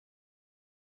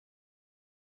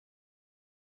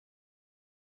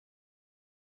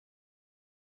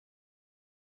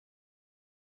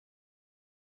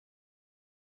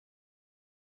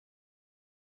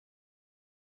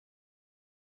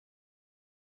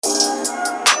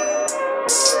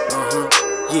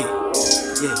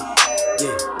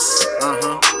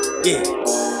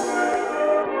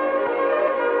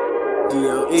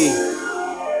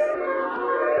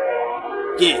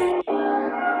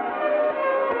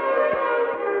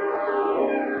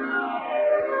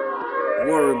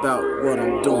worry about what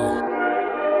I'm doing.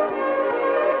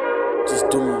 Just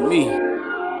doing me.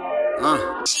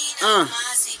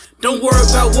 Don't worry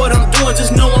about what I'm doing,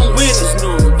 just know I'm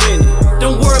winning.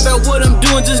 Don't worry about what I'm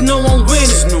doing, just know I'm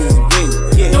winning.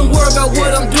 Don't worry about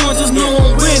what I'm doing, just know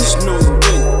I'm winning.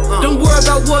 Don't worry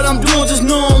about what I'm doing, just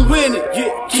know I'm winning.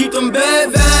 Keep them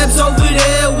bad vibes over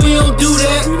there, we don't do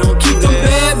that. Keep them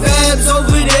bad vibes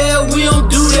over there, we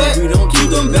don't do that.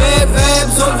 Keep them bad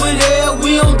vibes over there,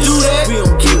 we don't do that.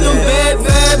 Keep them bad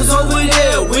vibes over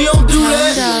there, we don't do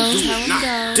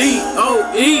that.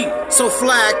 D.O.E. So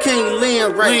fly, I can't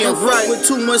land right. Don't fuck with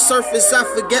too much surface, I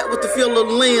forget what the feel of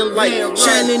land like.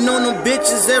 Shining on them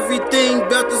bitches, everything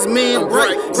about this man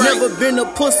bright. Never been a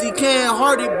pussy, can't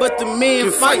hard it, but the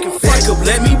man fight. Back up,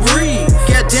 let me breathe.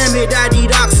 God damn it, I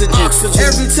need oxygen.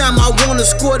 Every time I wanna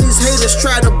score, these haters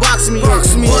try to box me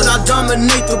in. But I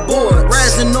dominate the board,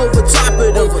 rising over top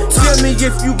of them. Tell me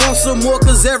if you want some more,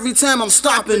 cause every time I'm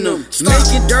stopping them.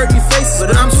 Making dirty faces,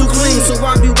 but I'm too clean, so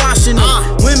I be washing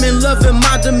them. Women loving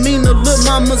my demeanor, look,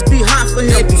 mamas be hot for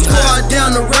him. Hard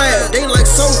down the ride, they like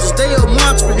soldiers, they'll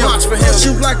march for him.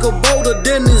 Shoot like a boulder,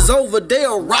 then it's over,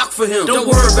 they'll rock for him. Don't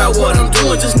worry about what I'm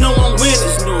doing, just know I'm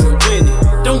winning.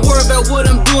 Don't worry about what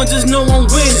I'm doing, just know I'm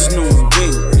winning.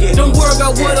 Don't worry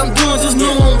about what I'm doing, just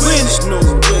know I'm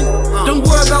winning. Don't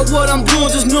worry about what I'm doing,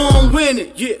 just know I'm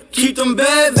winning. Keep them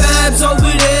bad vibes over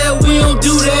there, we don't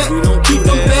do that. Keep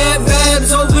them bad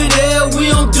vibes over there, we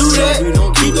don't do that.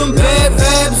 Keep them bad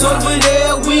vibes over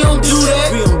there, we don't do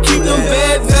that. Keep them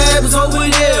bad vibes over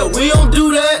there, we don't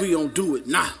do that. We don't do it,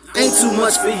 nah. Ain't too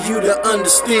much for you to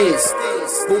understand,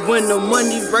 but when the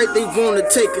money right, they wanna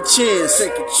take a chance.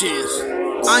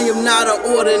 I am not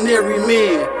an ordinary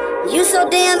man. You so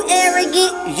damn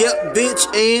arrogant. Yep, bitch,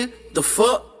 and the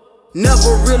fuck?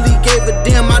 Never really gave a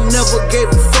damn, I never gave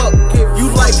a fuck. You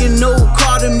like an old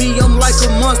car to me, I'm like a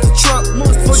monster truck.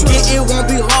 Forget it won't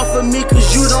be hard for me, cause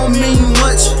you don't mean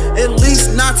much. At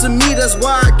least not to me, that's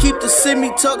why I keep the semi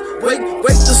tucked. Wake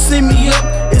to send me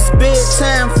up, it's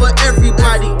bedtime for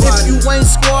everybody. If you ain't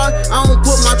squad, I don't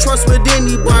put my trust with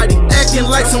anybody. Acting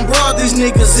like some broad these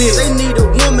niggas is, they need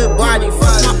a woman body.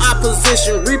 Fuck my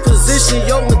opposition, reposition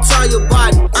your entire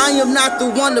body. I am not the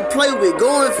one to play with,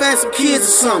 go and find some kids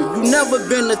or something. You never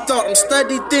been a thought, I'm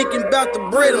steady thinking about the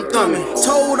bread I'm thumbing.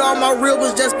 Told all my real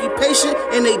ones just be patient,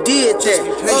 and they did that.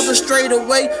 Others straight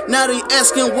away, now they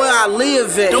asking where I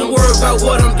live at. Don't worry about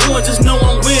what I'm doing, just know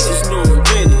I'm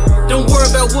winning. Don't worry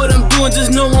about what I'm doing,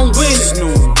 just know I'm winning.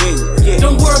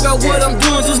 Don't worry about what I'm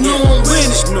doing, just know I'm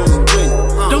winning.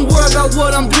 Don't worry about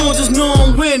what I'm doing, just know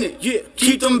I'm winning.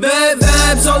 Keep them bad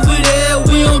vibes over there,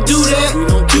 we don't do that.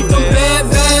 Keep them bad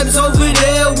vibes over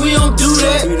there, we don't do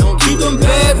that. Keep them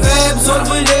bad vibes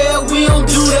over there, we don't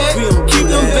do that. Keep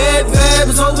them bad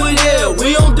vibes over there,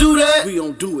 we don't do that. We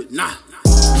don't do it, nah.